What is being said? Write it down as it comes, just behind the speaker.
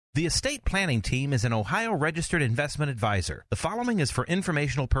The estate planning team is an Ohio registered investment advisor. The following is for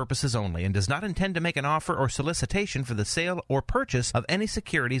informational purposes only and does not intend to make an offer or solicitation for the sale or purchase of any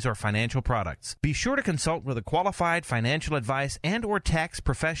securities or financial products. Be sure to consult with a qualified financial advice and or tax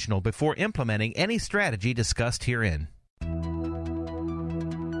professional before implementing any strategy discussed herein.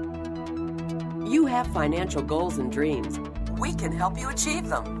 You have financial goals and dreams. We can help you achieve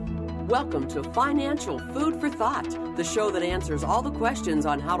them. Welcome to Financial Food for Thought, the show that answers all the questions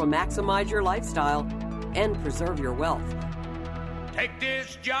on how to maximize your lifestyle and preserve your wealth. Take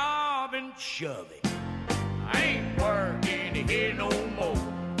this job and shove it. I ain't working here no more.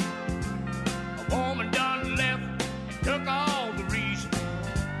 A woman done left and took all the reason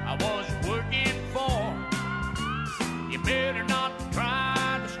I was working for. You better not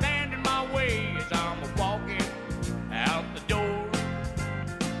try to stand in my way as I'm walking out the door.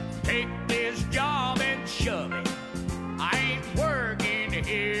 Take this job and shove it. I ain't working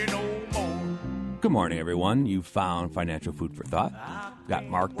here no more. Good morning, everyone. You found Financial Food for Thought. We've got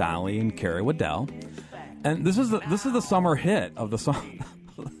Mark Donnelly and Carrie Waddell. And this is the summer hit of the song.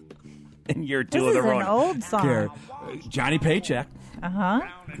 In year two of the run. This is an old song. Carrie, Johnny Paycheck.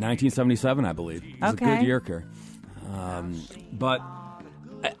 1977, I believe. It was a good year, Carrie. But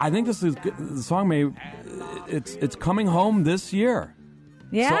I think this is good. The song it's coming home this year.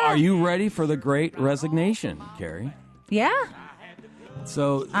 Yeah. So are you ready for the Great Resignation, Carrie? Yeah.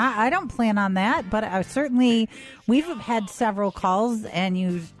 So I don't plan on that, but we've had several calls,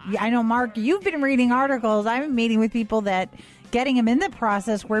 and I know, Mark, you've been reading articles. I've been meeting with people that getting them in the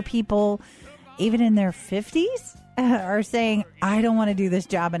process where people, even in their 50s, are saying, I don't want to do this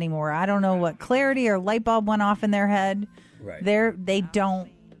job anymore. I don't know what clarity or light bulb went off in their head. Right. They don't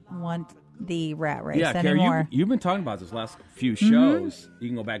want the rat race anymore. Carrie, you've been talking about this last few shows. You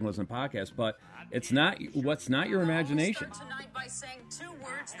can go back and listen to podcasts, but it's not what's not your imagination. We'll start tonight by saying two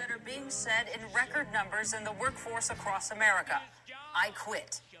words that are being said in record numbers in the workforce across America. I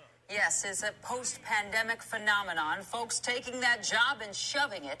quit. Yes, it's a post-pandemic phenomenon. Folks taking that job and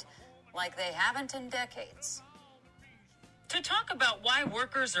shoving it like they haven't in decades. To talk about why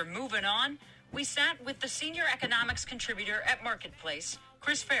workers are moving on, we sat with the senior economics contributor at Marketplace,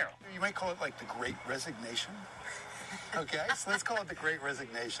 Chris Farrell. You might call it like the Great Resignation. Okay, so let's call it the Great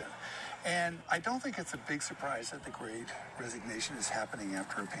Resignation. And I don't think it's a big surprise that the Great Resignation is happening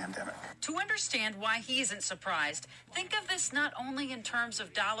after a pandemic. To understand why he isn't surprised, think of this not only in terms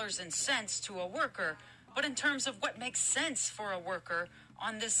of dollars and cents to a worker, but in terms of what makes sense for a worker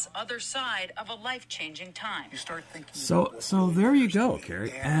on this other side of a life-changing time. You start thinking. So there you go,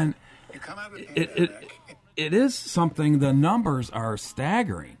 Carrie. And you come out of the pandemic. It is something. The numbers are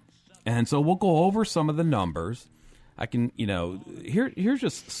staggering, and so we'll go over some of the numbers. I can, here's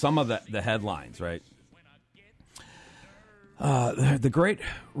just some of the headlines, right? The Great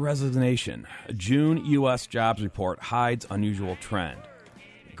Resignation. June U.S. jobs report hides unusual trend.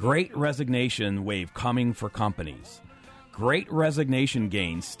 Great Resignation wave coming for companies. Great Resignation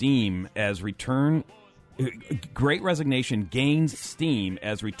gains steam as return. Great Resignation gains steam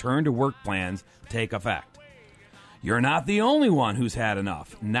as return to work plans take effect. You're not the only one who's had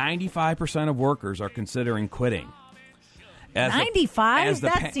enough. 95% of workers are considering quitting. 95?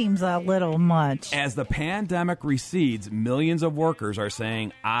 That seems a little much. As the pandemic recedes, millions of workers are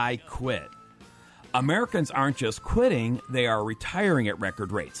saying, I quit. Americans aren't just quitting, they are retiring at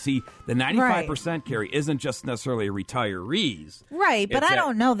record rates. See, the 95%, Carrie, isn't just necessarily retirees. Right, but I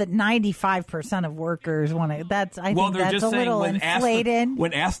don't know that 95% of workers want to. I think that's a little inflated.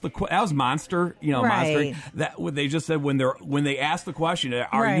 That was Monster, right. Monster. They just said when they asked the question,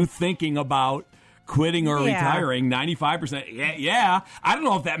 are you thinking about quitting or retiring? 95%. Yeah. I don't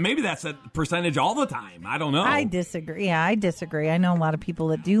know if maybe that's a percentage all the time. I don't know. I disagree. Yeah, I disagree. I know a lot of people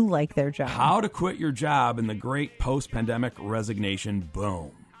that do like their job. How to quit your job in the great post-pandemic resignation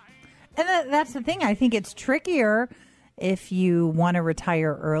boom. And that's the thing. I think it's trickier if you want to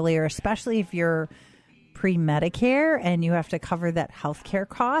retire earlier, especially if you're pre-Medicare and you have to cover that health care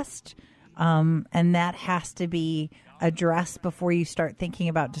cost. And that has to be addressed before you start thinking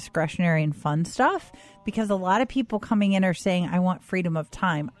about discretionary and fun stuff, because a lot of people coming in are saying, I want freedom of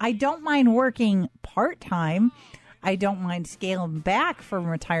time. I don't mind working part-time. I don't mind scaling back from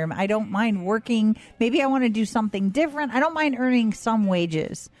retirement. I don't mind working. Maybe I want to do something different. I don't mind earning some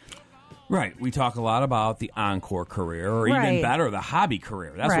wages. Right. We talk a lot about the encore career, or even better, the hobby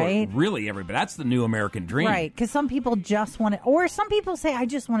career. That's what really that's the new American dream. Right. Because some people just want to, or some people say, I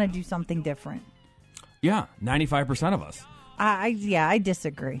just want to do something different. Yeah. 95% of us. I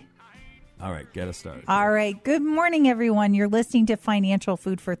disagree. All right. Get us started. All right. Good morning, everyone. You're listening to Financial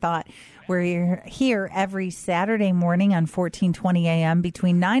Food for Thought. We're here every Saturday morning on 1420 a.m.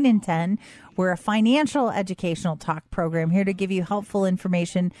 between 9 and 10. We're a financial educational talk program here to give you helpful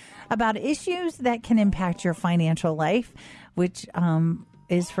information about issues that can impact your financial life, which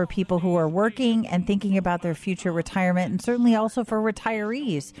is for people who are working and thinking about their future retirement, and certainly also for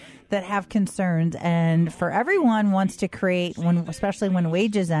retirees that have concerns. And for everyone wants to create, especially when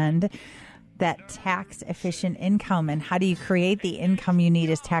wages end, that tax efficient income. And how do you create the income you need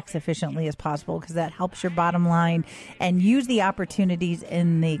as tax efficiently as possible? Because that helps your bottom line, and use the opportunities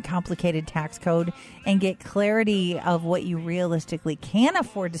in the complicated tax code and get clarity of what you realistically can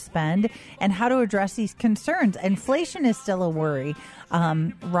afford to spend and how to address these concerns. Inflation is still a worry.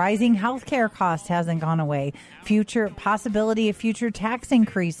 Rising healthcare costs hasn't gone away. Possibility of future tax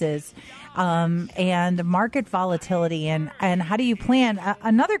increases. And market volatility, and how do you plan?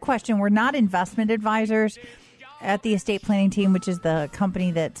 Another question, we're not investment advisors at the estate planning team, which is the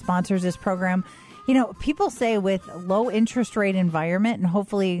company that sponsors this program. You know, people say with low interest rate environment, and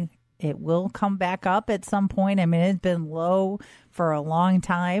hopefully it will come back up at some point. I mean, it's been low for a long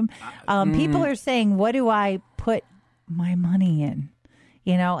time. People are saying, what do I put my money in?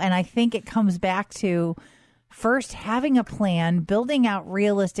 You know, and I think it comes back to first having a plan, building out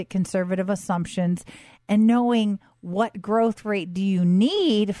realistic conservative assumptions, and knowing what growth rate do you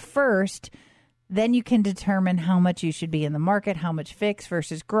need first. Then you can determine how much you should be in the market, how much fixed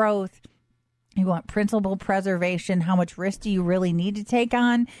versus growth. You want principal preservation. How much risk do you really need to take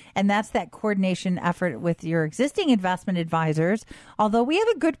on? And that's that coordination effort with your existing investment advisors. Although we have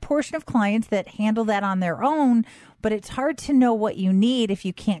a good portion of clients that handle that on their own, but it's hard to know what you need if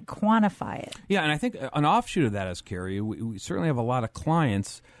you can't quantify it. Yeah, and I think an offshoot of that is, Carrie, we certainly have a lot of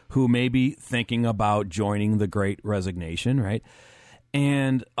clients who may be thinking about joining the Great Resignation, right?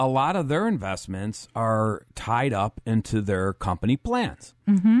 And a lot of their investments are tied up into their company plans,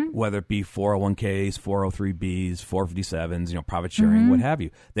 whether it be 401ks, 403bs, 457s, profit sharing, what have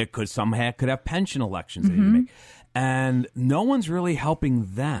you. Some could have pension elections they need to make. And no one's really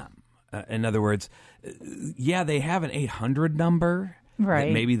helping them. In other words, yeah, they have an 800 number. Right.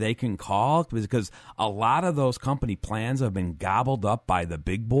 That maybe they can call, because a lot of those company plans have been gobbled up by the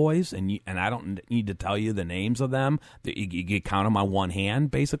big boys, and I don't need to tell you the names of them. You count them on one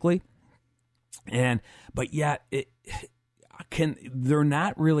hand, basically. But yet they're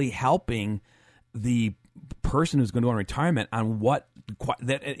not really helping the person who's going to go in retirement on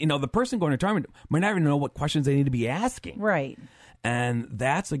the person going to retirement might not even know what questions they need to be asking. Right. And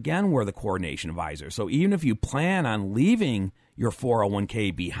that's, again, where the coordination advisor. So even if you plan on leaving your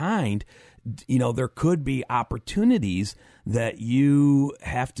 401k behind, there could be opportunities that you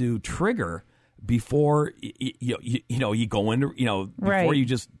have to trigger before you go into, before you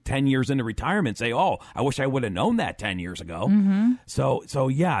just 10 years into retirement say, oh, I wish I would have known that 10 years ago. So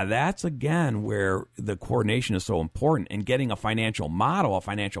yeah, that's again where the coordination is so important, and getting a financial model, a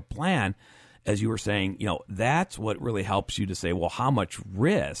financial plan, as you were saying, that's what really helps you to say, well, how much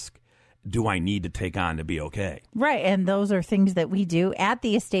risk do I need to take on to be okay? Right. And those are things that we do at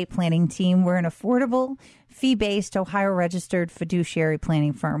the estate planning team. We're an affordable, fee-based, Ohio-registered fiduciary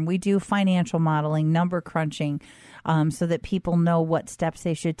planning firm. We do financial modeling, number crunching, so that people know what steps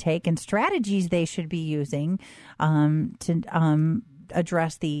they should take and strategies they should be using to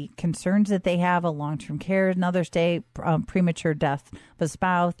address the concerns that they have, a long-term care, another stay, premature death of a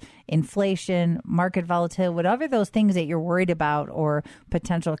spouse, inflation, market volatility, whatever those things that you're worried about or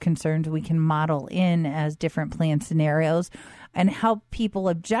potential concerns, we can model in as different plan scenarios and help people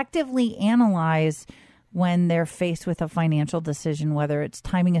objectively analyze when they're faced with a financial decision, whether it's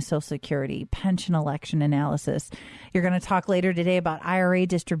timing of Social Security, pension election analysis. You're going to talk later today about IRA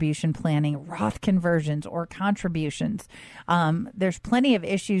distribution planning, Roth conversions, or contributions. There's plenty of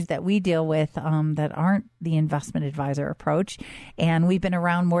issues that we deal with that aren't the investment advisor approach. And we've been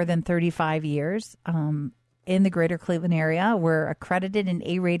around more than 35 years. In the greater Cleveland area, we're accredited and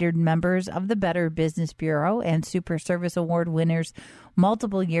A-rated members of the Better Business Bureau and Super Service Award winners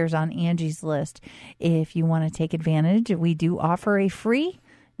multiple years on Angie's List. If you want to take advantage, we do offer a free,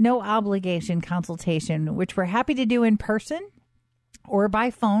 no obligation consultation, which we're happy to do in person or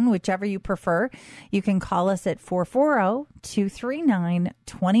by phone, whichever you prefer. You can call us at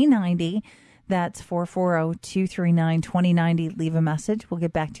 440-239-2090. That's 440-239-2090. Leave a message. We'll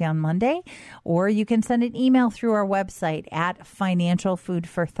get back to you on Monday. Or you can send an email through our website at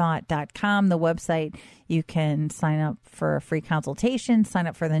financialfoodforthought.com. The website, you can sign up for a free consultation, sign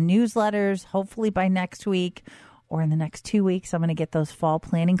up for the newsletters, hopefully by next week or in the next 2 weeks. I'm going to get those fall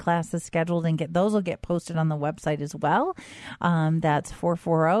planning classes scheduled, and those will get posted on the website as well. That's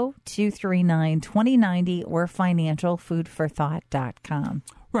 440-239-2090 or financialfoodforthought.com.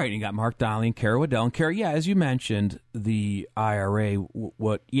 Right, and you got Mark Donnelly and Kara Waddell. And Kara, as you mentioned, the IRA,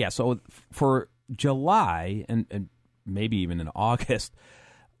 so for July and maybe even in August,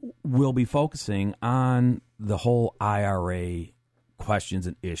 we'll be focusing on the whole IRA questions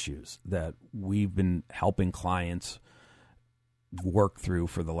and issues that we've been helping clients work through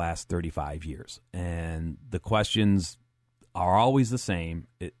for the last 35 years. And the questions are always the same,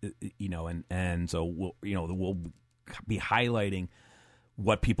 and so we'll be highlighting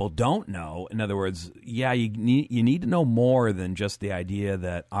what people don't know. In other words, you need to know more than just the idea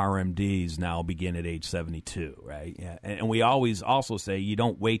that RMDs now begin at age 72, right? Yeah. And we always also say you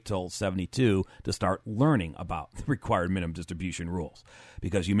don't wait till 72 to start learning about the required minimum distribution rules,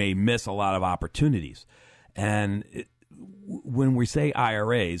 because you may miss a lot of opportunities. And when we say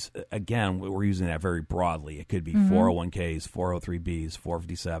IRAs, again, we're using that very broadly. It could be 401ks, 403bs,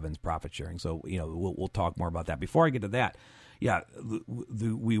 457s, profit sharing. So, we'll talk more about that. Before I get to that,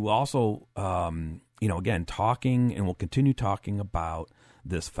 we will also, again, talking, and we'll continue talking about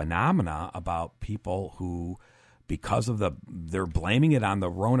this phenomena about people who, because of they're blaming it on the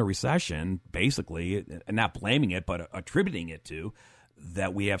Rona recession, basically, and not blaming it, but attributing it to,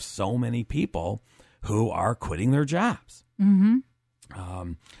 that we have so many people who are quitting their jobs. Mm-hmm.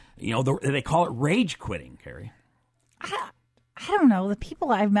 They call it rage quitting, Carrie. I don't know. The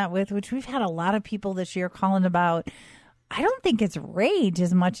people I've met with, which we've had a lot of people this year calling about, I don't think it's rage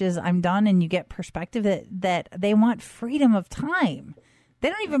as much as I'm done, and you get perspective that they want freedom of time. They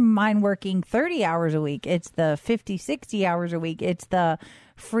don't even mind working 30 hours a week. It's the 50, 60 hours a week. It's the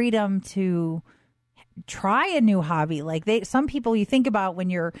freedom to try a new hobby. Like some people you think about when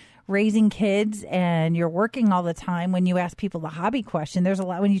you're raising kids and you're working all the time, when you ask people the hobby question, there's a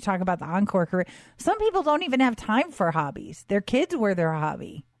lot when you talk about the Encore career. Some people don't even have time for hobbies. Their kids were their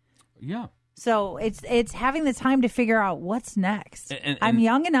hobby. Yeah. So it's having the time to figure out what's next. And I'm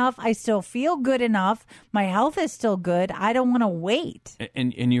young enough. I still feel good enough. My health is still good. I don't want to wait.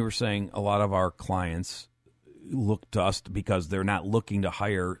 And you were saying a lot of our clients look to us because they're not looking to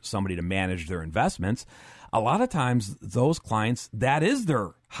hire somebody to manage their investments. A lot of times those clients, that is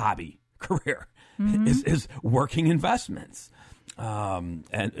their hobby career, is working investments.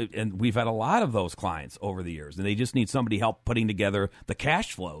 And we've had a lot of those clients over the years, and they just need somebody help putting together the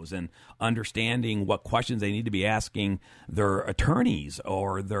cash flows and understanding what questions they need to be asking their attorneys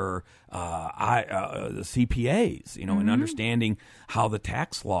or their CPAs, and understanding how the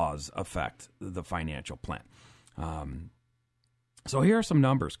tax laws affect the financial plan. So here are some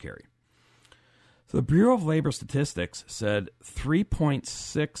numbers, Carrie. So the Bureau of Labor Statistics said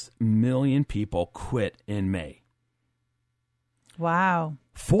 3.6 million people quit in May. Wow.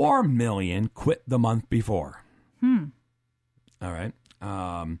 4 million quit the month before. All right.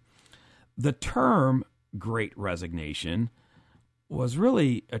 The term Great Resignation was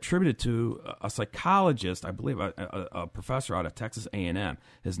really attributed to a psychologist, I believe, a professor out of Texas A&M.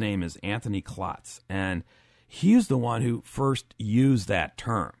 His name is Anthony Klotz, and he's the one who first used that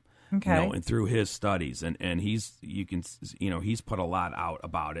term. Okay. And through his studies, and he's put a lot out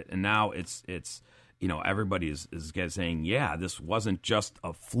about it, and now it's everybody is saying, this wasn't just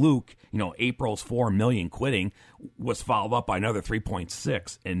a fluke. April's 4 million quitting was followed up by another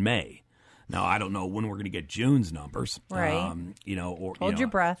 3.6 in May. Now, I don't know when we're going to get June's numbers. Right. Hold your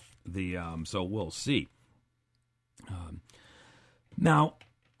breath. So we'll see. Now,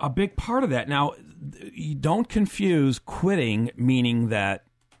 a big part of that. Now, you don't confuse quitting meaning that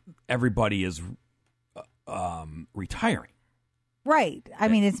everybody is retiring. Right. I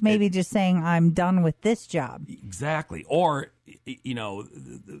mean, it's maybe just saying I'm done with this job. Exactly. Or,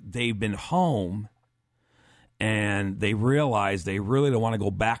 they've been home and they realize they really don't want to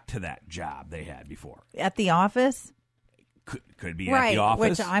go back to that job they had before. At the office? Could be at the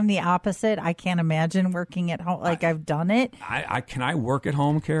office. Which I'm the opposite. I can't imagine working at home. I've done it. Can I work at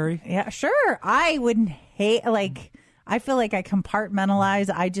home, Carrie? Yeah, sure. I wouldn't hate, I feel like I compartmentalize.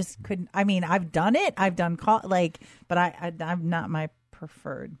 I just couldn't. I mean, I've done it. I've done but I'm not my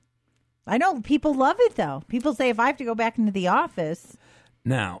preferred. I know people love it though. People say if I have to go back into the office.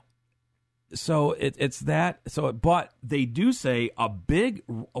 Now, so it's that. So, but they do say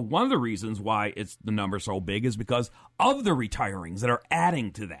one of the reasons why the number so big is because of the retirings that are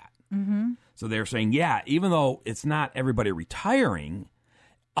adding to that. Mm-hmm. So they're saying, even though it's not everybody retiring,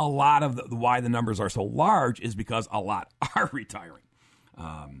 a lot of why the numbers are so large is because a lot are retiring.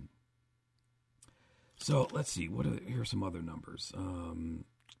 So let's see. Here are some other numbers.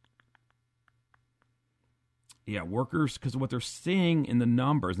 Workers, because what they're seeing in the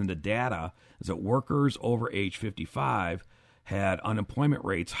numbers and the data is that workers over age 55 had unemployment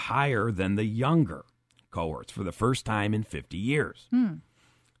rates higher than the younger cohorts for the first time in 50 years.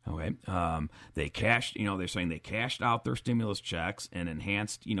 Okay. They cashed, they're saying they cashed out their stimulus checks and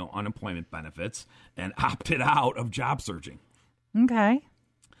enhanced, unemployment benefits and opted out of job searching. Okay.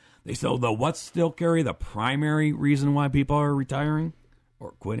 So what's still, Carrie, the primary reason why people are retiring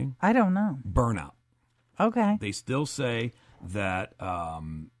or quitting? I don't know. Burnout. Okay. They still say that,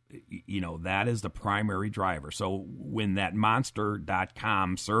 that is the primary driver. So when that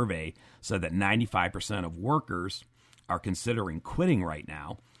Monster.com survey said that 95% of workers are considering quitting right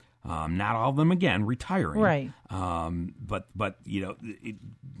now, not all of them, again, retiring. Right. But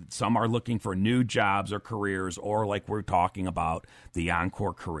some are looking for new jobs or careers, or like we're talking about, the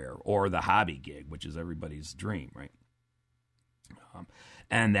encore career or the hobby gig, which is everybody's dream, right?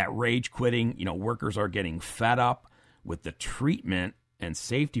 And that rage quitting, workers are getting fed up with the treatment and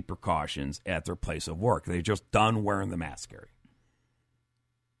safety precautions at their place of work. They're just done wearing the mask, Gary.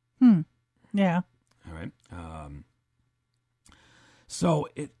 Yeah. All right. So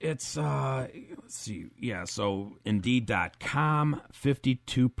it's let's see. Yeah, so Indeed.com,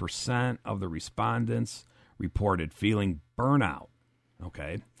 52% of the respondents reported feeling burnout.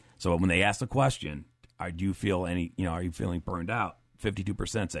 Okay. So when they asked the question, are you feeling burned out?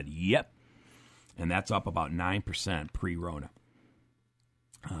 52% said yep. And that's up about 9% pre-Rona.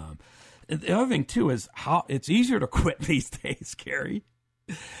 The other thing, too, is how it's easier to quit these days, Gary.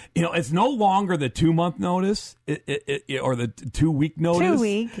 It's no longer the 2-month notice or the 2-week notice. 2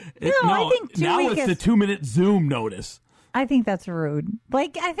 week. I think 2 now week it's is, the 2-minute Zoom notice. I think that's rude.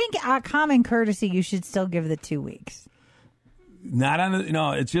 Like, I think common courtesy, you should still give the 2 weeks. Not on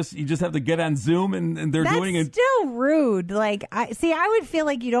it's just you just have to get on Zoom and they're doing it. That's still rude. Like, I would feel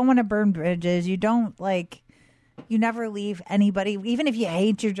like you don't want to burn bridges. You don't you never leave anybody, even if you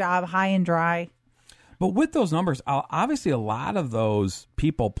hate your job, high and dry. But with those numbers, obviously a lot of those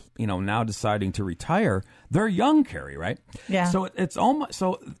people, now deciding to retire, they're young, Carrie, right? Yeah. So it's almost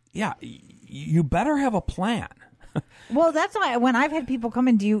you better have a plan. Well, that's why when I've had people come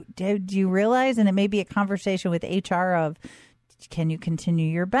in, do you realize, and it may be a conversation with HR of, can you continue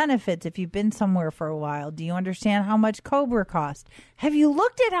your benefits if you've been somewhere for a while? Do you understand how much COBRA costs? Have you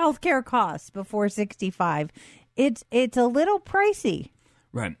looked at healthcare costs before 65? It's a little pricey.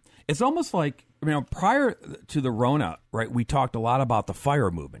 Right. It's almost like, prior to the Rona, right, we talked a lot about the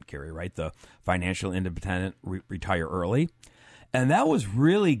FIRE movement, Carrie, right? The financial independent, retire early. And that was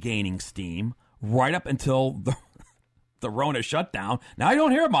really gaining steam right up until the Rona shutdown. Now I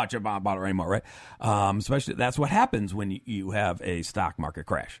don't hear much about it anymore, right? Especially that's what happens when you have a stock market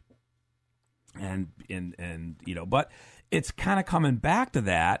crash. And but it's kind of coming back to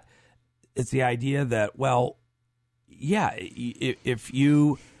that. It's the idea that, well, yeah, if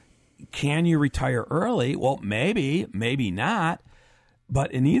you can you retire early? Well, maybe not.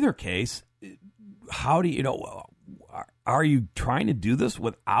 But in either case, how do are you trying to do this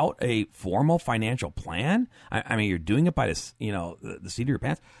without a formal financial plan? I mean, you're doing it by the seat of your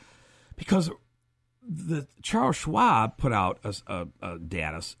pants. Because the Charles Schwab put out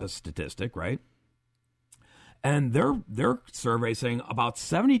a statistic, right? And their survey saying about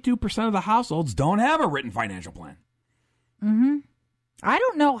 72% of the households don't have a written financial plan. Mm-hmm. I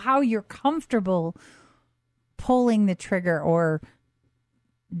don't know how you're comfortable pulling the trigger or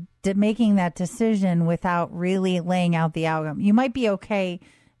making that decision without really laying out the outcome. You might be okay,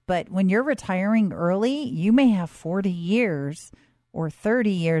 but when you're retiring early, you may have 40 years or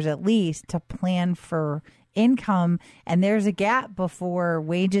 30 years at least to plan for income. And there's a gap before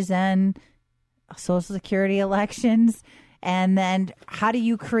wages end, Social Security elections. And then how do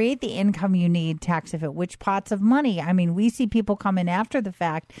you create the income you need tax efficient? Which pots of money? I mean, we see people come in after the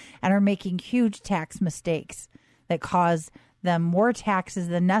fact and are making huge tax mistakes that cause them more taxes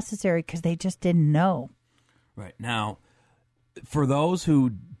than necessary because they just didn't know. Right. Now, for those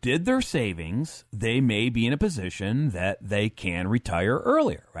who did their savings, they may be in a position that they can retire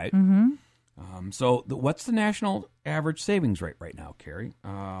earlier, right? Mm-hmm. So what's the national average savings rate right now, Carrie?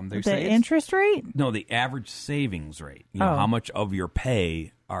 The interest rate? No, the average savings rate. How much of your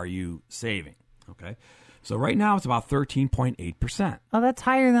pay are you saving? Okay. So right now it's about 13.8%. Oh, that's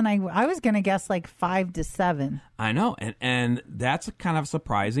higher than I was going to guess, like 5 to 7. I know. And that's a kind of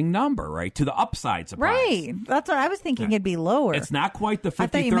surprising number, right? To the upside surprise. Right. That's what I was thinking. It'd be lower. It's not quite the 50-30. I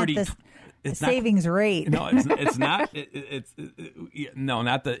thought you meant the savings rate. No, it's not. No,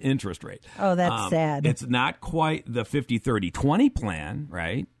 not the interest rate. Oh, that's sad. It's not quite the 50-30-20 plan,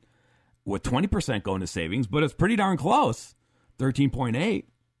 right? With 20% going to savings, but it's pretty darn close, 13.8.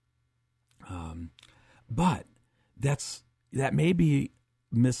 But that may be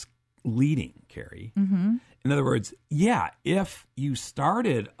misleading, Carrie. Mm-hmm. In other words, yeah, if you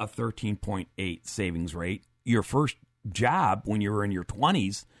started a 13.8 savings rate your first job when you were in your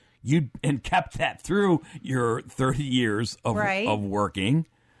 20s, and kept that through your 30 years of working,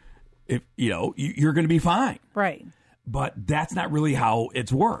 if you're going to be fine. Right. But that's not really how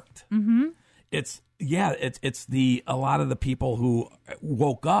it's worked. Mm-hmm. It's a lot of the people who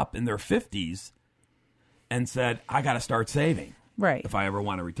woke up in their 50s and said, I got to start saving if I ever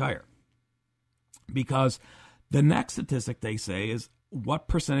want to retire. Because the next statistic they say is, what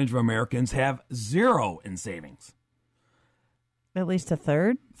percentage of Americans have zero in savings? At least a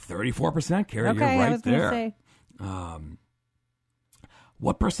third? 34%, Carrie. Okay, you're right I was gonna there. say.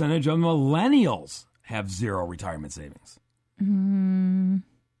 What percentage of millennials have zero retirement savings?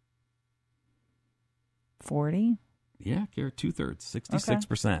 40? Yeah, Carrie, 2/3,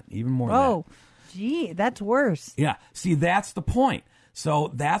 66%, even more Oh, than that. gee, that's worse. Yeah, see, that's the point.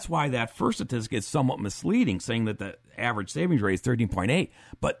 So that's why that first statistic is somewhat misleading, saying that the average savings rate is 13.8,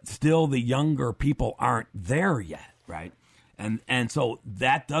 but still the younger people aren't there yet, right? And so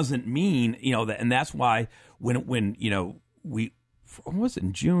that doesn't mean, that, and that's why when when was it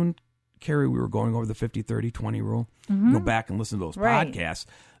in June, Carrie, we were going over the 50-30-20 rule. Go back and listen to those podcasts.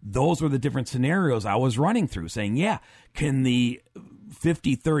 Those were the different scenarios I was running through, saying, can the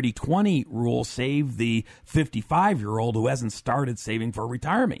 50-30-20 rule save the 55-year-old who hasn't started saving for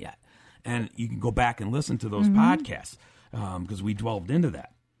retirement yet? And you can go back and listen to those podcasts because we delved into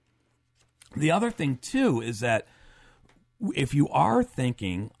that. The other thing, too, is that if you are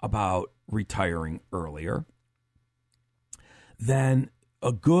thinking about retiring earlier, then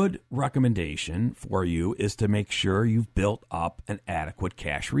a good recommendation for you is to make sure you've built up an adequate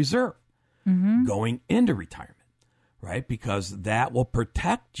cash reserve going into retirement, right? Because that will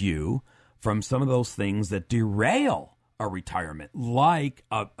protect you from some of those things that derail a retirement, like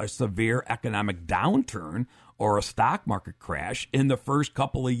a severe economic downturn or a stock market crash in the first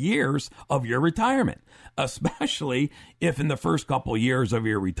couple of years of your retirement, especially if in the first couple of years of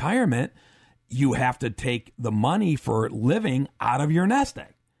your retirement, you have to take the money for living out of your nest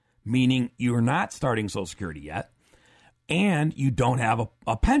egg, meaning you're not starting Social Security yet and you don't have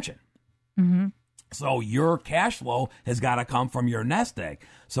a pension. So your cash flow has got to come from your nest egg.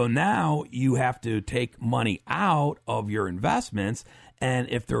 So now you have to take money out of your investments. And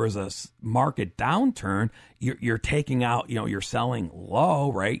if there is a market downturn, you're taking out, you're selling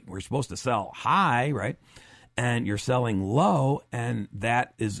low, right? We're supposed to sell high, right? And you're selling low, and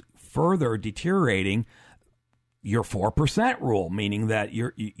that is further deteriorating your 4% rule, meaning that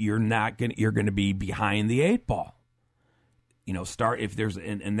you're going to be behind the 8 ball. Start if there's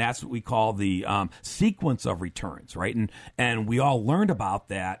and that's what we call the sequence of returns, right? And we all learned about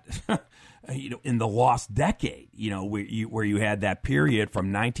that, in the lost decade, where you had that period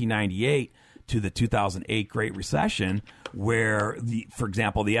from 1998 to the 2008 Great Recession, where for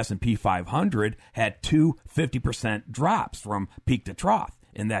example, the S&P 500 had 50% drops from peak to trough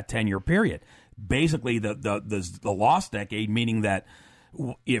in that 10-year period. Basically, the lost decade, meaning that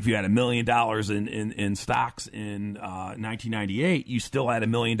if you had $1 million in stocks in 1998, you still had $1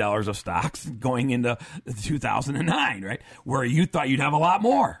 million of stocks going into 2009, right? Where you thought you'd have a lot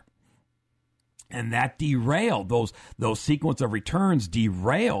more. And that derailed those sequence of returns,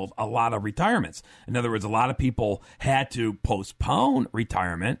 derailed a lot of retirements. In other words, a lot of people had to postpone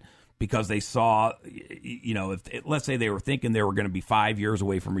retirement because they saw, let's say they were thinking they were going to be 5 years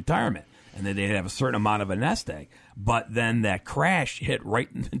away from retirement and that they'd have a certain amount of a nest egg. But then that crash hit right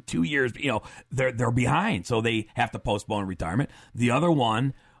in 2 years, they're behind. So they have to postpone retirement. The other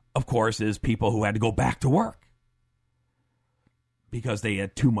one, of course, is people who had to go back to work because they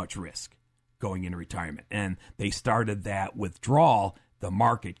had too much risk going into retirement. And they started that withdrawal. The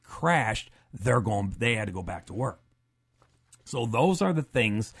market crashed. They had to go back to work. So those are the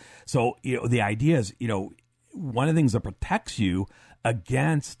things. So, the idea is, one of the things that protects you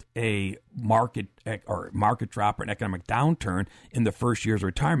against a market drop or an economic downturn in the first year's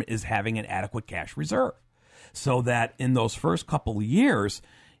retirement is having an adequate cash reserve, so that in those first couple of years,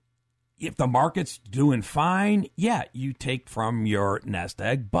 if the market's doing fine, you take from your nest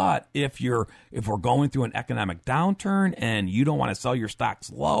egg. But if we're going through an economic downturn and you don't want to sell your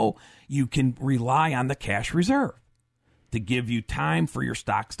stocks low, you can rely on the cash reserve to give you time for your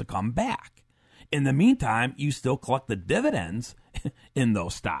stocks to come back. In the meantime, you still collect the dividends in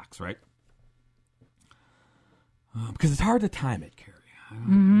those stocks, right? Because it's hard to time it, Carrie.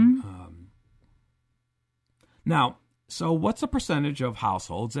 Now, so what's the percentage of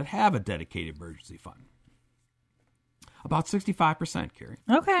households that have a dedicated emergency fund? About 65%, Carrie.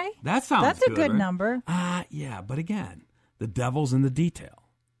 Okay. That sounds That's a good right? number. Yeah, but again, the devil's in the detail,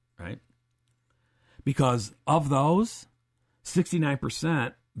 right? Because of those,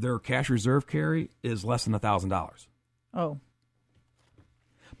 69%, their cash reserve, Carrie, is less than $1,000. Oh.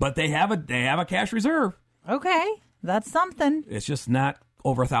 But they have a cash reserve. Okay. That's something. It's just not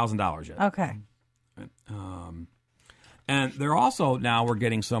over $1,000 yet. Okay. And they're also, now we're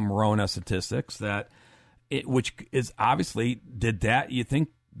getting some Rona statistics which is obviously, you think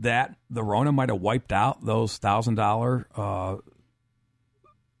that the Rona might have wiped out those $1,000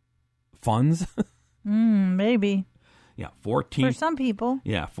 funds? Maybe. Yeah, 14 for some people.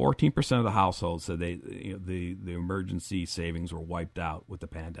 Yeah, 14% of the households said the emergency savings were wiped out with the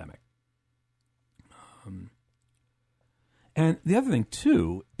pandemic. And the other thing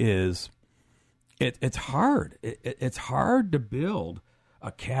too is it's hard. It's hard to build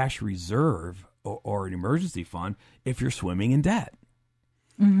a cash reserve or an emergency fund if you're swimming in debt.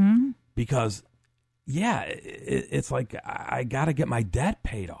 Mm-hmm. Because, it's like I got to get my debt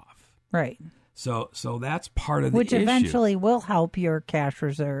paid off. Right. So that's part of the issue. Which eventually will help your cash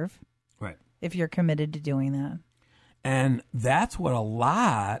reserve. Right. If you're committed to doing that. And that's what a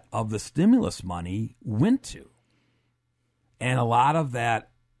lot of the stimulus money went to. And a lot of that,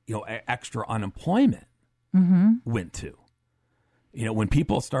 extra unemployment went to. When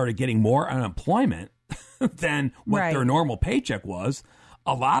people started getting more unemployment than what their normal paycheck was,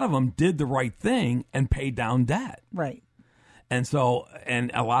 a lot of them did the right thing and paid down debt. Right. And so, and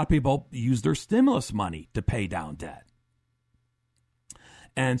a lot of people use their stimulus money to pay down debt.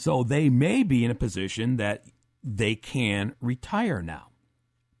 And so they may be in a position that they can retire now.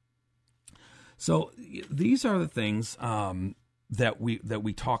 So these are the things that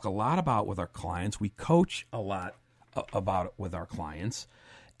we talk a lot about with our clients. We coach a lot about it with our clients.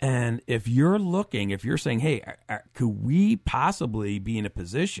 And if you're saying, hey, could we possibly be in a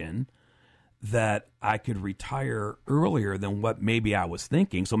position that I could retire earlier than what maybe I was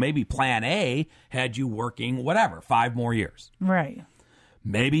thinking? So maybe plan A had you working 5 more years. Right.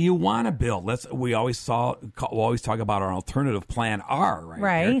 Maybe you want to build. We always talk about our alternative plan R, right?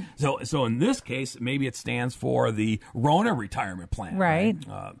 Right. So in this case, maybe it stands for the Rona retirement plan, right?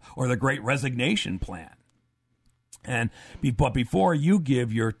 Or the Great Resignation plan. But before you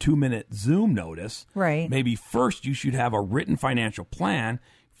give your 2-minute Zoom notice, right? Maybe first you should have a written financial plan.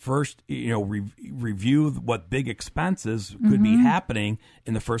 First, review what big expenses could be happening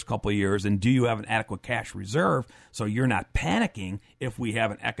in the first couple of years, and do you have an adequate cash reserve so you're not panicking if we have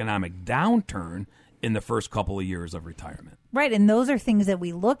an economic downturn in the first couple of years of retirement. Right, and those are things that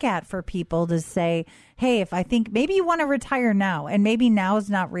we look at for people to say, hey, if I think maybe you want to retire now, and maybe now is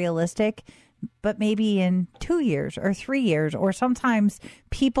not realistic, but maybe in 2 years or 3 years, or sometimes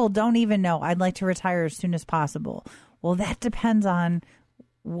people don't even know, I'd like to retire as soon as possible. Well, that depends on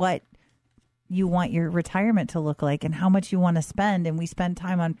what you want your retirement to look like and how much you want to spend. And we spend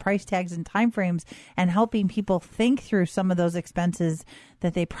time on price tags and timeframes and helping people think through some of those expenses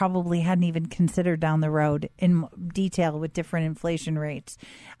that they probably hadn't even considered down the road in detail with different inflation rates.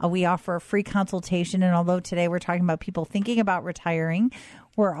 We offer a free consultation. And although today we're talking about people thinking about retiring,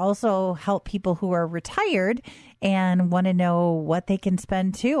 we're also help people who are retired and want to know what they can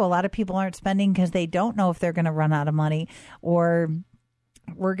spend too. A lot of people aren't spending because they don't know if they're going to run out of money, or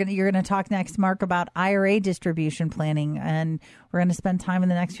you're going to talk next, Mark, about IRA distribution planning, and we're going to spend time in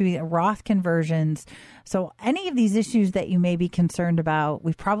the next few Roth conversions. So any of these issues that you may be concerned about,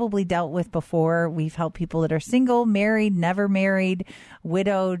 we've probably dealt with before. We've helped people that are single, married, never married,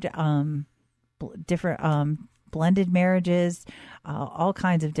 widowed, different blended marriages, all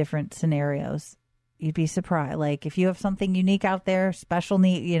kinds of different scenarios. You'd be surprised. Like if you have something unique out there, special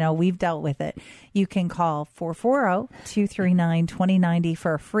need, we've dealt with it. You can call 440-239-2090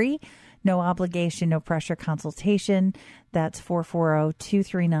 for a free, no obligation, no pressure consultation. That's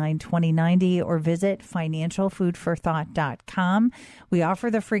 440-239-2090, or visit financialfoodforthought.com. We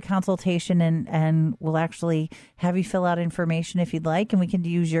offer the free consultation, and we'll actually have you fill out information if you'd like, and we can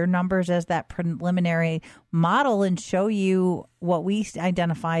use your numbers as that preliminary model and show you what we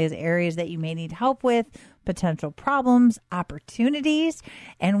identify as areas that you may need help with, potential problems, opportunities.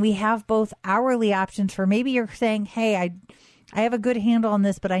 And we have both hourly options for maybe you're saying, hey, I have a good handle on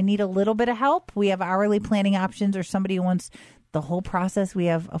this, but I need a little bit of help. We have hourly planning options, or somebody who wants the whole process. We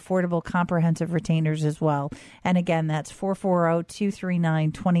have affordable comprehensive retainers as well. And again, that's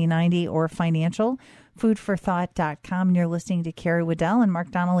 440-239-2090 or financialfoodforthought.com. And you're listening to Carrie Waddell and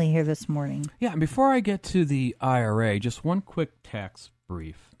Mark Donnelly here this morning. Yeah, and before I get to the IRA, just one quick tax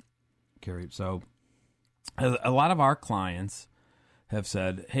brief, Carrie. So a lot of our clients have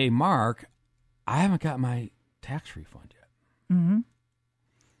said, hey, Mark, I haven't got my tax refund yet. Mm-hmm.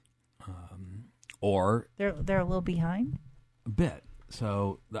 Or they're a little behind a bit.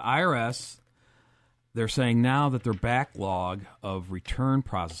 So the IRS, they're saying now that their backlog of return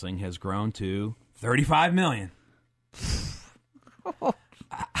processing has grown to 35 million.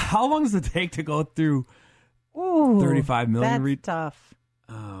 How long does it take to go through Ooh, 35 million? That's tough.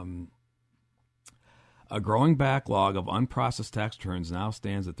 A growing backlog of unprocessed tax returns now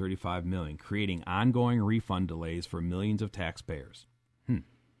stands at 35 million, creating ongoing refund delays for millions of taxpayers.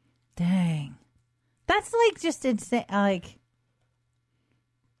 Dang. That's like just insane. Like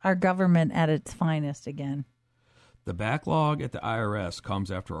our government at its finest again. The backlog at the IRS comes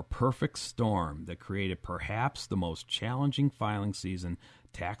after a perfect storm that created perhaps the most challenging filing season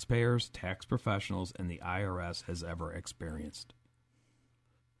taxpayers, tax professionals, and the IRS has ever experienced.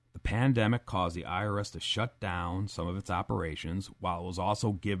 The pandemic caused the IRS to shut down some of its operations, while it was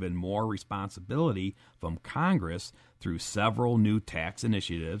also given more responsibility from Congress through several new tax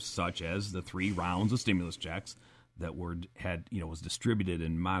initiatives, such as the 3 rounds of stimulus checks that was distributed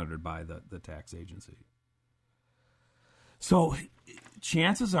and monitored by the tax agency. So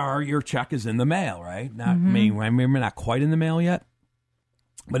chances are your check is in the mail, right? Maybe not quite in the mail yet,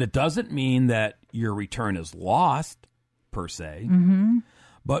 but it doesn't mean that your return is lost per se. Mm-hmm.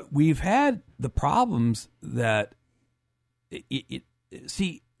 But we've had the problems that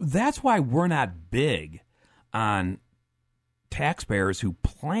that's why we're not big on taxpayers who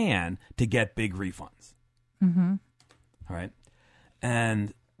plan to get big refunds. Mm-hmm. All right.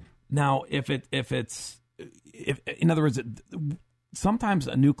 And now if in other words, sometimes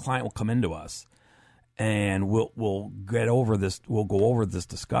a new client will come into us and we'll get over this. We'll go over this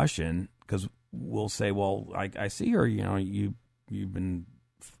discussion because we'll say, well, I see here,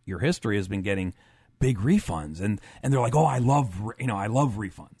 your history has been getting big refunds, and they're like, oh, I love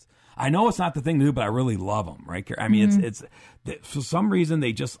refunds. I know it's not the thing to do, but I really love them, right? I mean, it's for some reason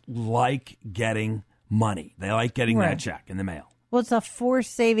they just like getting money. They like getting that check in the mail. Well, it's a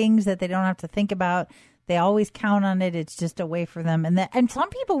forced savings that they don't have to think about. They always count on it. It's just a way for them. And some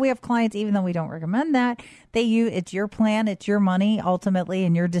people, we have clients, even though we don't recommend that, it's your plan, it's your money ultimately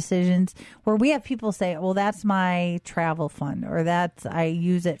and your decisions, where we have people say, well, that's my travel fund, or I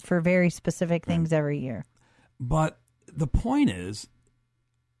use it for very specific things every year. But the point is,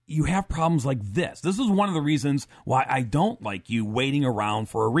 you have problems like this. This is one of the reasons why I don't like you waiting around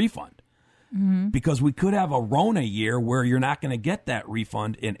for a refund. Mm-hmm. Because we could have a Rona year where you're not going to get that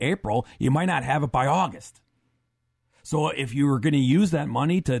refund in April. You might not have it by August. So if you were going to use that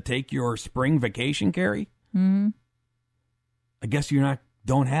money to take your spring vacation, Carrie, I guess you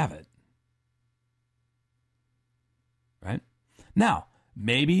don't have it. Right? Now,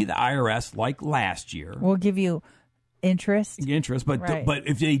 maybe the IRS, like last year, will give you interest, but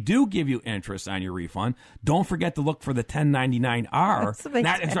if they do give you interest on your refund, don't forget to look for the 1099-R, the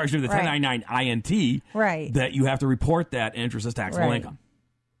 1099-INT, right? That you have to report that interest as taxable income.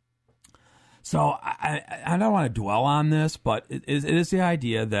 So I don't want to dwell on this, but it is the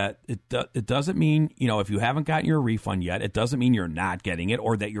idea that it doesn't mean, if you haven't gotten your refund yet, it doesn't mean you're not getting it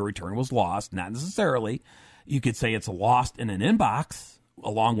or that your return was lost. Not necessarily. You could say it's lost in an inbox,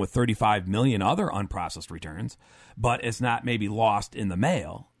 along with 35 million other unprocessed returns, but it's not maybe lost in the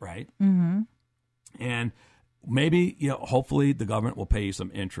mail, right? Mm-hmm. And maybe, hopefully the government will pay you some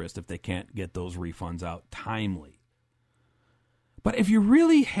interest if they can't get those refunds out timely. But if you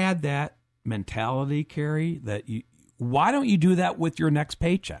really had that mentality, Carrie, why don't you do that with your next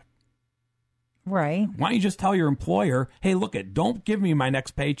paycheck? Right. Why don't you just tell your employer, hey, don't give me my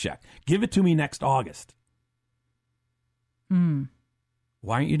next paycheck. Give it to me next August.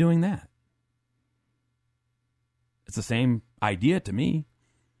 Why aren't you doing that? It's the same idea to me.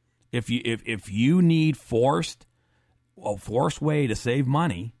 If you need a forced way to save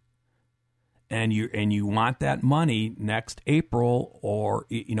money, and you want that money next April, or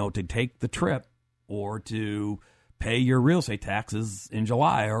to take the trip, or to pay your real estate taxes in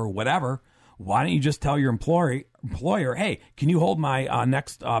July or whatever, why don't you just tell your employer, hey, can you hold my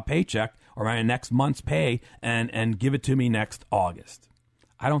next paycheck or my next month's pay and give it to me next August?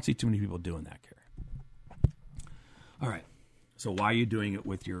 I don't see too many people doing that, Carrie. All right. So why are you doing it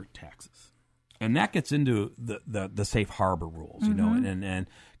with your taxes? And that gets into the safe harbor rules, and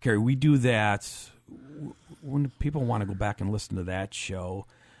Carrie, we do that when people want to go back and listen to that show.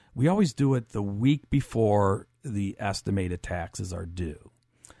 We always do it the week before the estimated taxes are due.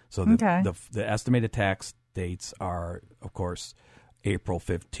 So the estimated tax dates are, of course, April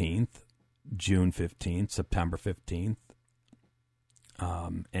 15th, June 15th, September 15th,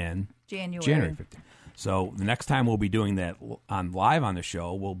 and January 15th. So the next time we'll be doing that live on the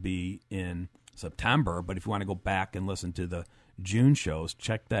show will be in September. But if you want to go back and listen to the June shows,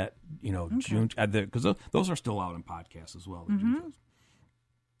 check that, June, because those are still out in podcasts as well. The June shows.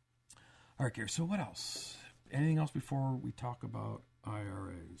 All right, Gary, so what else? Anything else before we talk about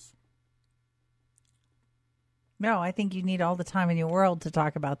IRAs? No, I think you need all the time in your world to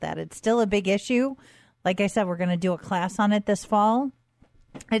talk about that. It's still a big issue. Like I said, we're going to do a class on it this fall.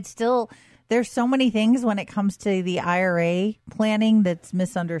 It's still, there's so many things when it comes to the IRA planning that's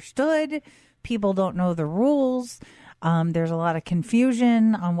misunderstood. People don't know the rules. There's a lot of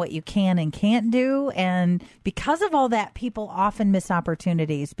confusion on what you can and can't do. And because of all that, people often miss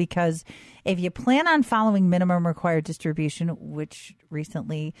opportunities, because if you plan on following minimum required distribution, which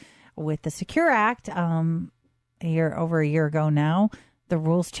recently with the Secure Act, over a year ago now, the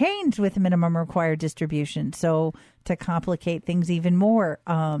rules changed with minimum required distribution. So to complicate things even more,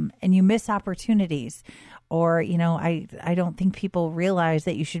 and you miss opportunities. Or, I don't think people realize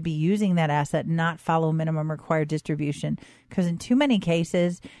that you should be using that asset, not follow minimum required distribution, because in too many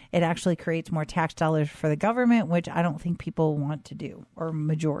cases, it actually creates more tax dollars for the government, which I don't think people want to do, or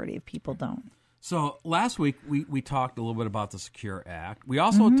majority of people don't. So last week, we talked a little bit about the Secure Act. We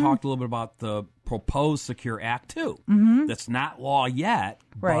also talked a little bit about the proposed Secure Act 2. That's not law yet,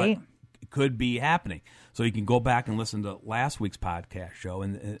 right? But it could be happening. So you can go back and listen to last week's podcast show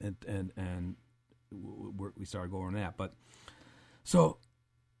and we started going on that. But so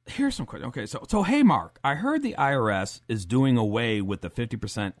here's some questions. Okay, so hey, Mark, I heard the IRS is doing away with the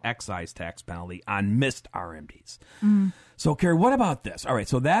 50% excise tax penalty on missed RMDs. So, Carrie, what about this? All right,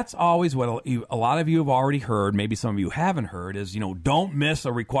 so that's always what a lot of you have already heard. Maybe some of you haven't heard is, don't miss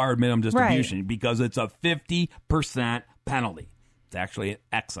a required minimum distribution because it's a 50% penalty. It's actually an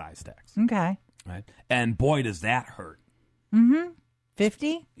excise tax. Okay. Right? And boy, does that hurt.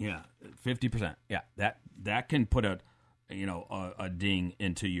 50? Yeah, 50%. Yeah, that can put a ding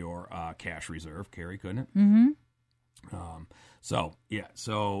into your cash reserve, Carrie, couldn't it? So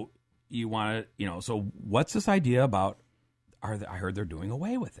you want to, so what's this idea about? I heard they're doing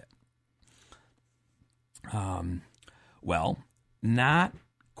away with it. Well, not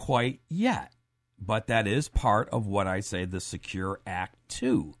quite yet, but that is part of what I say the Secure Act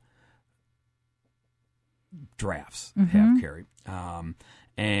 2 drafts have, Carrie.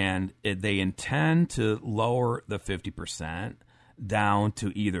 And they intend to lower the 50% down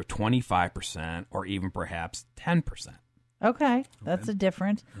to either 25% or even perhaps 10%. Okay, that's a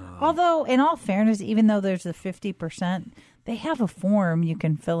difference. Although, in all fairness, even though there's a 50%, they have a form you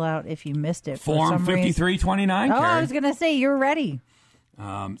can fill out if you missed it. Form 5329, Oh, Carrie. I was going to say, you're ready.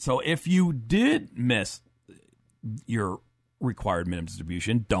 So if you did miss your required minimum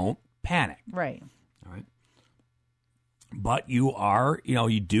distribution, don't panic. Right. All right. But you are,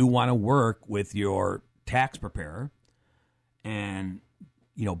 you do want to work with your tax preparer and,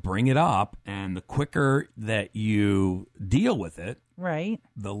 bring it up. And the quicker that you deal with it, right,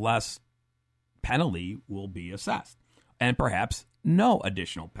 the less penalty will be assessed. And perhaps no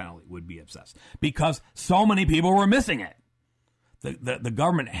additional penalty would be assessed because so many people were missing it. The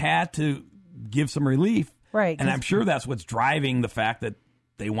government had to give some relief. Right. And I'm sure that's what's driving the fact that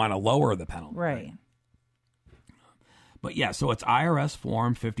they want to lower the penalty. Right. But yeah, so it's IRS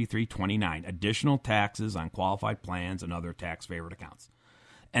Form 5329, additional taxes on qualified plans and other tax favored accounts.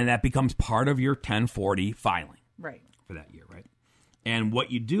 And that becomes part of your 1040 filing. Right. For that year, right? And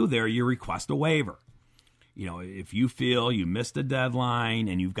what you do there, you request a waiver. If you feel you missed a deadline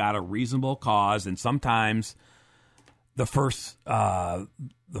and you've got a reasonable cause, and sometimes the first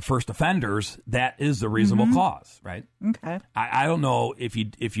offenders, that is the reasonable cause, right? Okay. I don't know if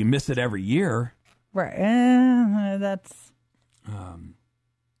you miss it every year. Right. That's.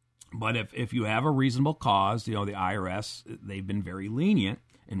 But if you have a reasonable cause, the IRS, they've been very lenient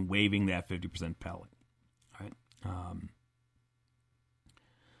in waiving that 50% penalty, right?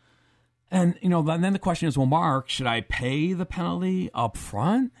 And then the question is, well, Mark, should I pay the penalty up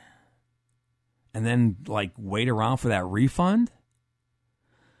front and then wait around for that refund?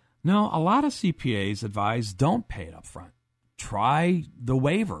 No, a lot of CPAs advise don't pay it up front. Try the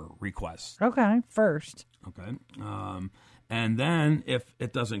waiver request. Okay, first. Okay. And then if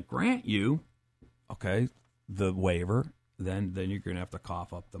it doesn't grant you, the waiver, then you're going to have to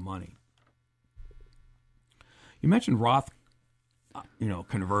cough up the money. You mentioned Roth,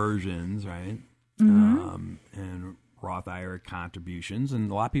 conversions, right? And Roth IRA contributions.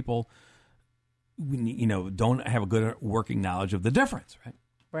 And a lot of people, don't have a good working knowledge of the difference, right?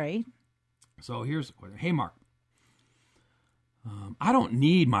 Right. So here's the question. Hey, Mark, I don't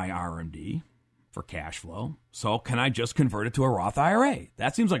need my RMD for cash flow, so can I just convert it to a Roth IRA?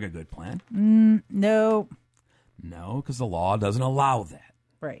 That seems like a good plan. No. No, because the law doesn't allow that.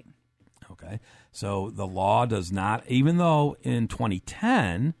 Right. Okay. So the law does not, even though in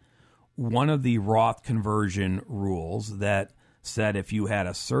 2010, one of the Roth conversion rules that said if you had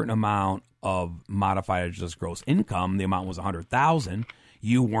a certain amount of modified adjusted gross income, the amount was $100,000,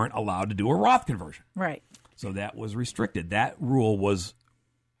 you weren't allowed to do a Roth conversion. Right. So that was restricted. That rule was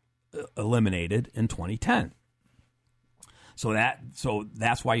eliminated in 2010. So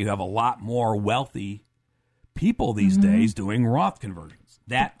that's why you have a lot more wealthy people these days doing Roth conversions.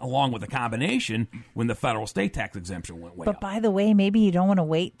 That, along with the combination when the federal state tax exemption went way up. But by the way, maybe you don't want to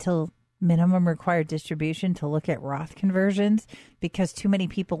wait till minimum required distribution to look at Roth conversions, because too many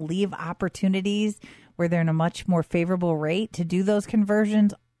people leave opportunities where they're in a much more favorable rate to do those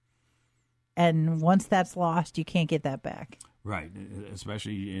conversions. And once that's lost, you can't get that back. Right,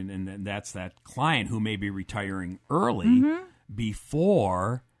 especially, and that's that client who may be retiring early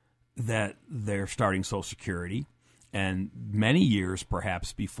before that they're starting Social Security, and many years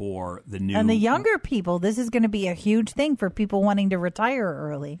perhaps before the new. And the younger people, this is going to be a huge thing for people wanting to retire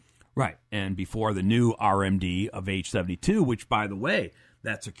early. Right, and before the new RMD of age 72, which, by the way,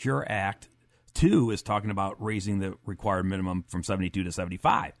 that Secure Act 2 is talking about raising the required minimum from 72 to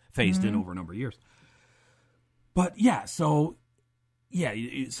 75, phased in over a number of years. But so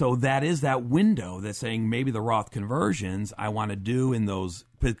that is that window that's saying maybe the Roth conversions I want to do in those,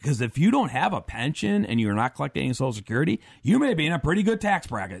 because if you don't have a pension and you're not collecting any Social Security, you may be in a pretty good tax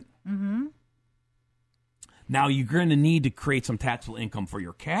bracket. Mm-hmm. Now, you're going to need to create some taxable income for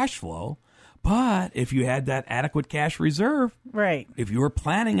your cash flow, but if you had that adequate cash reserve, right? If you were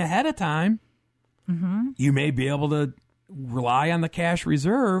planning ahead of time, you may be able to rely on the cash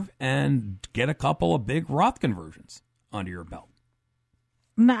reserve and get a couple of big Roth conversions under your belt.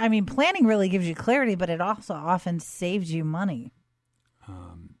 No, I mean, planning really gives you clarity, but it also often saves you money.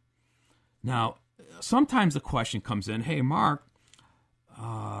 Now, sometimes the question comes in, hey, Mark,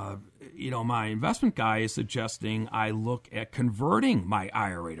 my investment guy is suggesting I look at converting my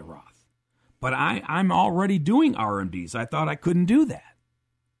IRA to Roth, but I'm already doing RMDs. I thought I couldn't do that.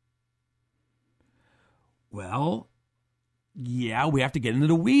 Well, yeah, we have to get into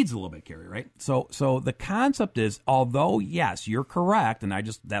the weeds a little bit, Carrie, right? So the concept is, although, yes, you're correct, and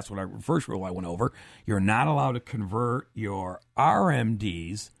that's what first rule I went over, you're not allowed to convert your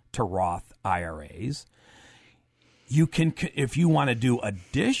RMDs to Roth IRAs. You can, if you want to do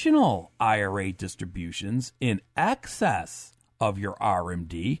additional IRA distributions in excess of your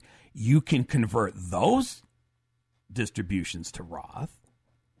RMD, you can convert those distributions to Roth.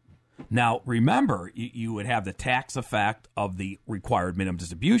 Now, remember, you would have the tax effect of the required minimum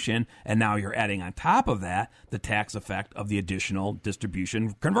distribution, and now you're adding on top of that the tax effect of the additional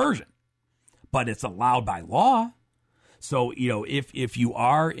distribution conversion. But it's allowed by law. So, if you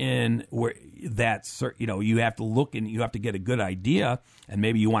are in where that's, you have to look and you have to get a good idea, and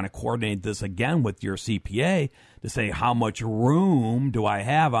maybe you want to coordinate this again with your CPA to say, how much room do I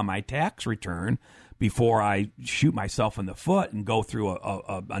have on my tax return before I shoot myself in the foot and go through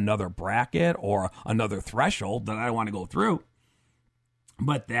another bracket or another threshold that I don't want to go through.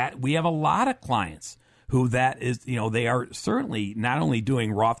 But that we have a lot of clients who that is, they are certainly not only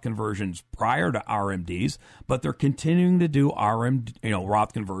doing Roth conversions prior to RMDs, but they're continuing to do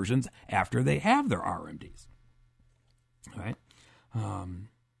Roth conversions after they have their RMDs. All right.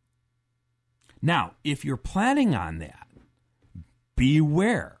 Now, if you're planning on that,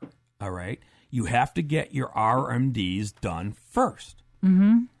 beware. All right. You have to get your RMDs done first,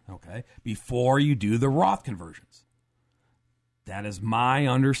 okay, before you do the Roth conversions. That is my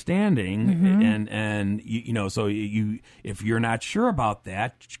understanding, and so if you're not sure about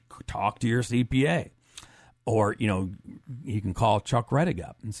that, talk to your CPA, or you can call Chuck Rettig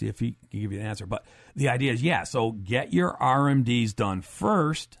up and see if he can give you an answer. But the idea is, so get your RMDs done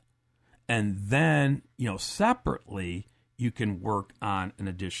first, and then separately, you can work on an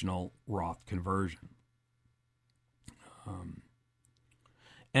additional Roth conversion.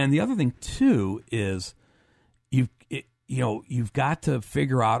 And the other thing too is you've got to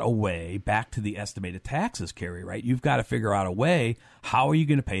figure out a way, back to the estimated taxes, Carrie, right? You've got to figure out a way, how are you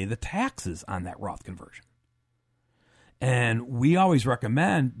going to pay the taxes on that Roth conversion? And we always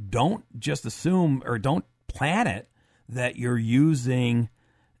recommend, don't just assume or don't plan it that you're using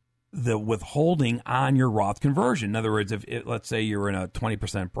the withholding on your Roth conversion. In other words, if let's say you're in a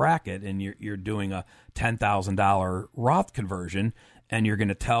 20% bracket and you're doing a $10,000 Roth conversion, and you're going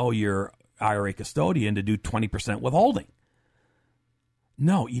to tell your IRA custodian to do 20% withholding.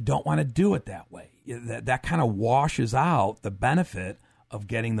 No, you don't want to do it that way. That kind of washes out the benefit of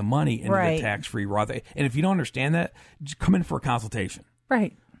getting the money into the tax-free Roth. And if you don't understand that, just come in for a consultation.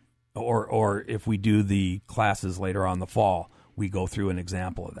 Right. Or if we do the classes later on in the fall, we go through an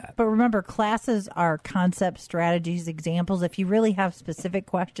example of that. But remember, classes are concepts, strategies, examples. If you really have specific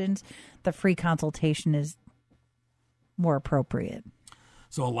questions, the free consultation is more appropriate.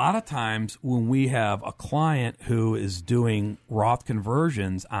 So a lot of times when we have a client who is doing Roth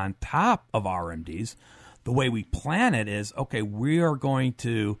conversions on top of RMDs, the way we plan it is, okay, we're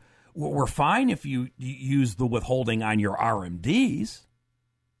fine if you use the withholding on your RMDs,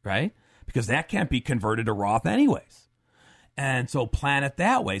 right? Because that can't be converted to Roth anyways. And so plan it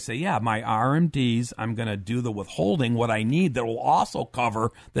that way. Say, yeah, my RMDs, I'm going to do the withholding, what I need that will also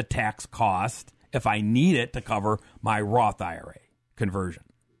cover the tax cost if I need it to cover my Roth IRA conversion.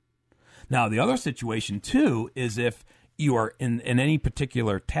 Now, the other situation, too, is if you are in any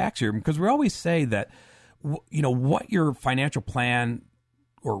particular tax year, because we always say that, what your financial plan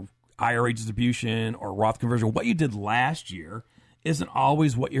or IRA distribution or Roth conversion, what you did last year isn't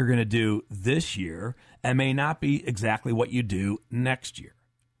always what you're going to do this year and may not be exactly what you do next year.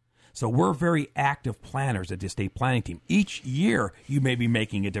 So we're very active planners at the estate planning team. Each year, you may be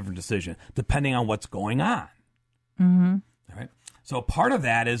making a different decision depending on what's going on. Mm-hmm. All right. So part of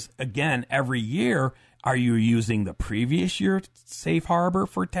that is, again, every year, are you using the previous year safe harbor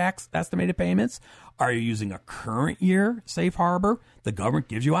for tax estimated payments? Are you using a current year safe harbor? The government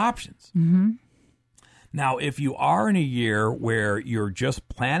gives you options. Mm-hmm. Now, if you are in a year where you're just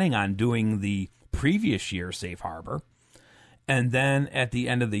planning on doing the previous year safe harbor, and then at the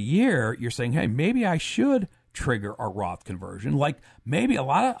end of the year, you're saying, hey, maybe I should trigger a Roth conversion. Like maybe a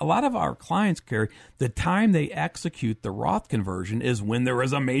lot of our clients, Carrie, the time they execute the Roth conversion is when there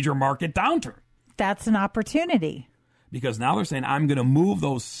is a major market downturn. That's an opportunity. Because now they're saying, I'm going to move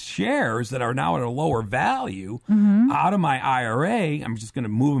those shares that are now at a lower value out of my IRA. I'm just going to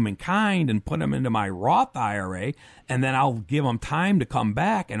move them in kind and put them into my Roth IRA. And then I'll give them time to come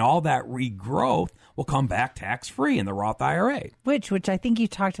back. And all that regrowth will come back tax-free in the Roth IRA. Which I think you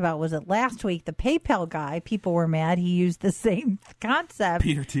talked about, was it last week? The PayPal guy, people were mad. He used the same concept.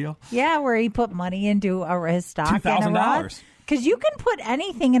 Peter Thiel? Yeah, where he put money into his stock. $2,000. Because you can put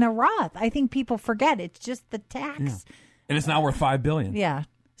anything in a Roth. I think people forget. It's just the tax. Yeah. And it's now worth $5 billion. Yeah.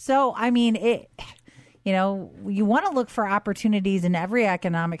 So, I mean, you want to look for opportunities in every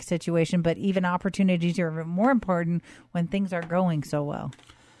economic situation, but even opportunities are more important when things are going so well.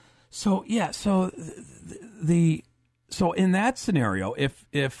 So, yeah. So so in that scenario,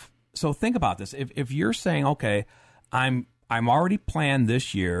 so think about this. If you're saying, okay, I'm already planned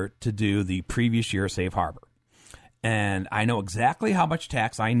this year to do the previous year safe harbor, and I know exactly how much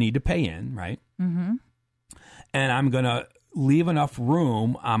tax I need to pay in, right? Mm-hmm. And I'm going to leave enough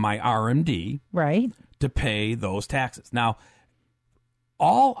room on my RMD, right, to pay those taxes. Now,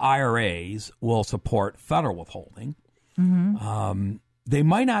 all IRAs will support federal withholding. Mm-hmm. They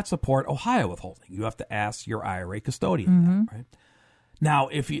might not support Ohio withholding. You have to ask your IRA custodian that, right? Now,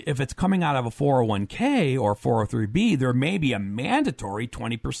 if it's coming out of a 401k or 403b, there may be a mandatory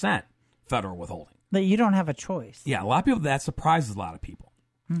 20% federal withholding. That you don't have a choice. Yeah, a lot of people, that surprises a lot of people.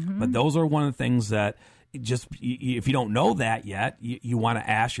 Mm-hmm. But those are one of the things that just, if you don't know that yet, you want to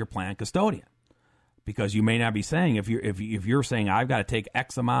ask your plan custodian, because you may not be saying, if you're saying I've got to take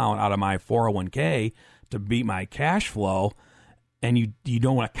X amount out of my 401k to beat my cash flow, and you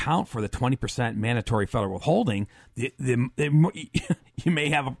don't account for the 20% mandatory federal withholding, you may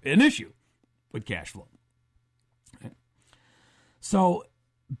have an issue with cash flow. Okay. So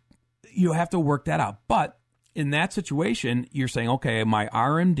you have to work that out. But in that situation, you're saying, okay, my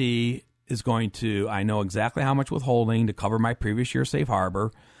RMD is going to, I know exactly how much withholding to cover my previous year safe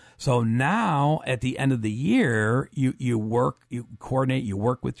harbor. So now at the end of the year, you coordinate, you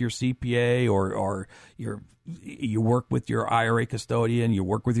work with your CPA or you work with your IRA custodian, you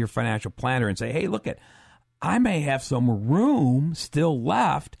work with your financial planner and say, hey, look, I may have some room still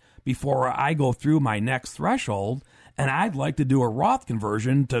left before I go through my next threshold, and I'd like to do a Roth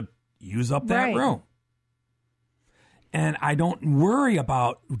conversion to use up that room. And I don't worry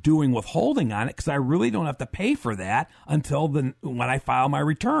about doing withholding on it because I really don't have to pay for that until when I file my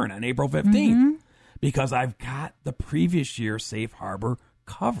return on April 15th, because I've got the previous year safe harbor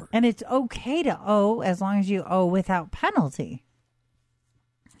covered. And it's okay to owe as long as you owe without penalty.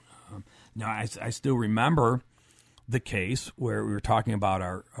 Now, I still remember the case where we were talking about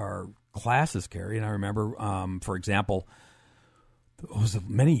our classes, Carrie, and I remember, for example, it was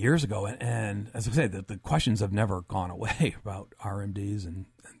many years ago, and as I said, the questions have never gone away about RMDs and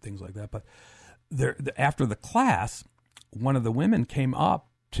things like that. But after the class, one of the women came up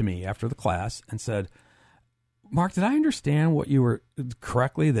to me after the class and said, Mark, did I understand what you were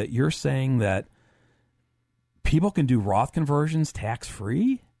correctly, that you're saying that people can do Roth conversions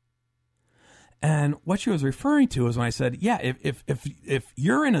tax-free? And what she was referring to is when I said, yeah, if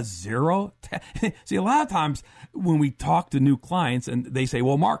you're in a zero, see, a lot of times when we talk to new clients and they say,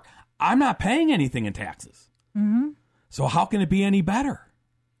 well, Mark, I'm not paying anything in taxes. Mm-hmm. So how can it be any better?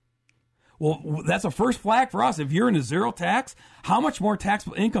 Well, that's a first flag for us. If you're in a zero tax, how much more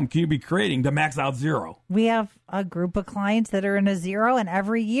taxable income can you be creating to max out zero? We have a group of clients that are in a zero, and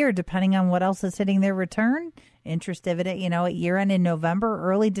every year, depending on what else is hitting their return, interest dividend, at year end in November,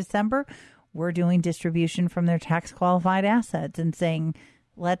 early December, we're doing distribution from their tax qualified assets and saying,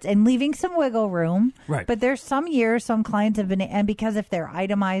 and leaving some wiggle room. Right. But there's some years, some clients have been, and because if they're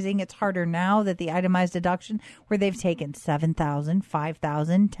itemizing, it's harder now that the itemized deduction where they've taken $7,000,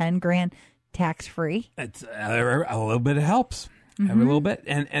 $5,000, $10,000 tax free. It's a little bit. It helps. Every little bit.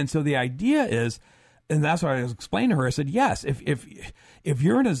 And so the idea is, and that's what I was explaining to her. I said, yes, if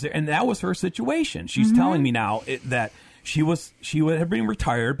you're in a, and that was her situation. She's telling me now that she had been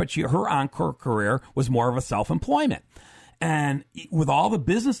retired, but her encore career was more of a self-employment. And with all the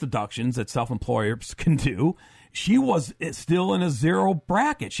business deductions that self-employers can do, she was still in a zero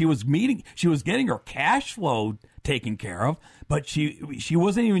bracket. She was getting her cash flow taken care of, but she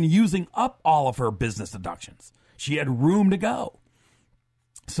wasn't even using up all of her business deductions. She had room to go.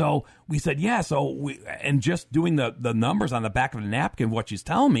 So we said, yeah. And just doing the numbers on the back of the napkin, what she's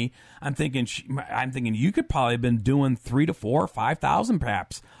telling me, I'm thinking you could probably have been doing 3,000 to 4,000 or 5,000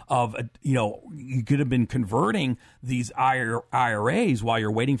 perhaps of, you could have been converting these IRAs while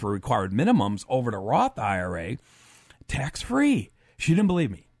you're waiting for required minimums over to Roth IRA tax free. She didn't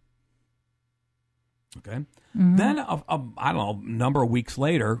believe me. Okay. Then I don't know, a number of weeks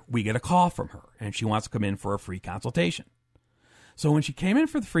later, we get a call from her and she wants to come in for a free consultation. So when she came in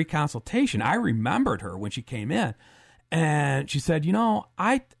for the free consultation, I remembered her when she came in, and she said,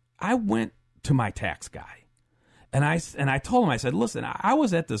 I went to my tax guy, and I told him, I said, listen, I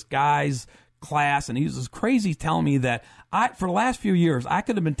was at this guy's class, and he was crazy telling me that for the last few years, I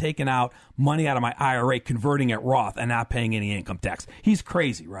could have been taking out money out of my IRA, converting it Roth, and not paying any income tax. He's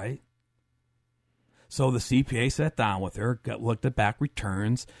crazy, right? So the CPA sat down with her, looked at back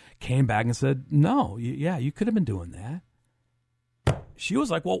returns, came back and said, no, you could have been doing that. She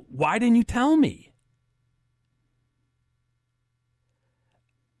was like, well, why didn't you tell me?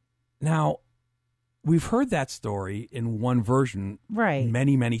 Now, we've heard that story in one version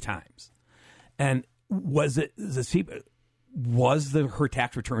many, many times. And was her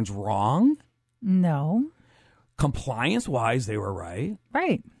tax returns wrong? No. Compliance-wise, they were right.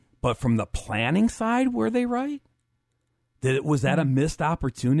 Right. But from the planning side, were they right? Was that a missed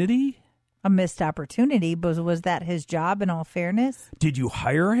opportunity? A missed opportunity, but was that his job in all fairness? Did you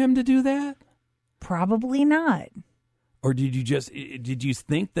hire him to do that? Probably not. Or did you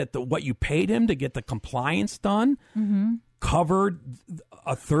think that what you paid him to get the compliance done covered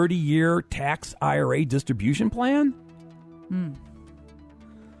a 30-year tax IRA distribution plan?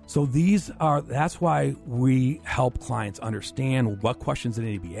 So that's why we help clients understand what questions they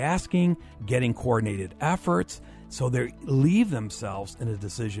need to be asking, getting coordinated efforts, so they leave themselves in a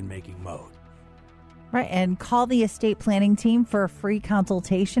decision-making mode. Right, and call the estate planning team for a free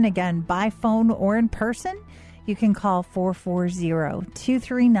consultation, again, by phone or in person. You can call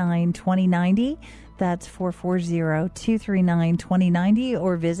 440-239-2090. That's 440-239-2090,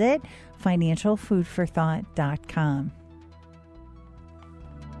 or visit financialfoodforthought.com.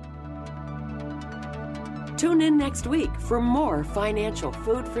 Tune in next week for more financial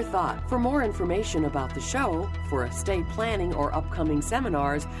food for thought. For more information about the show, for estate planning or upcoming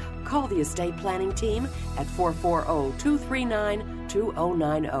seminars, call the estate planning team at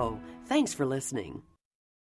 440-239-2090. Thanks for listening.